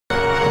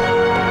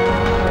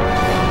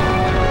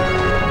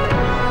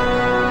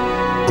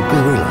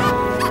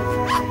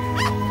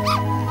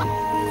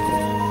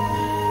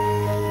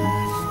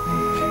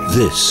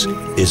This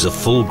is a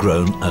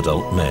full-grown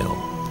adult male.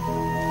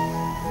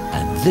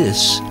 And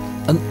this,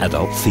 an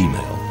adult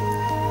female.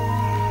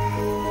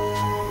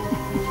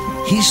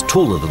 He's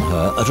taller than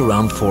her at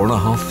around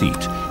 4.5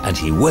 feet, and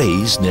he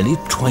weighs nearly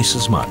twice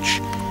as much.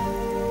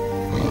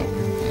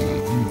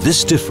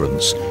 This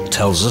difference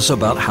tells us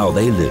about how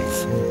they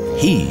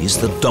live. He's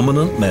the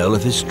dominant male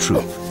of his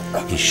troop.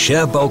 His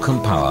sheer bulk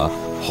and power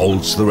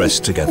holds the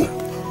rest together.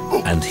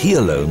 And he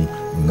alone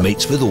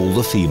mates with all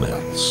the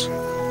females.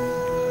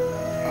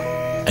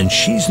 And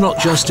she's not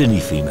just any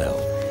female.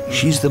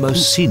 She's the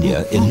most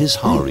senior in his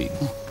harem.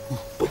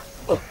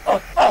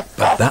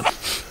 But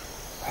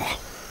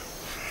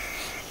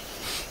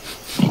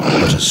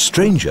a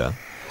stranger,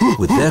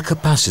 with their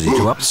capacity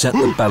to upset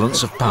the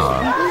balance of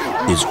power,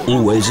 is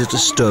always a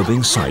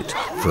disturbing sight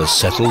for a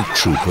settled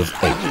troop of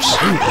apes.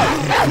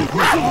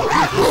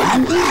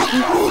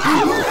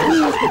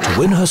 To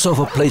win herself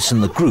a place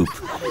in the group,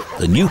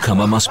 the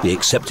newcomer must be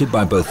accepted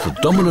by both the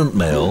dominant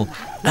male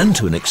and,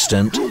 to an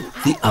extent,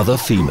 the other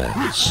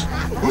females.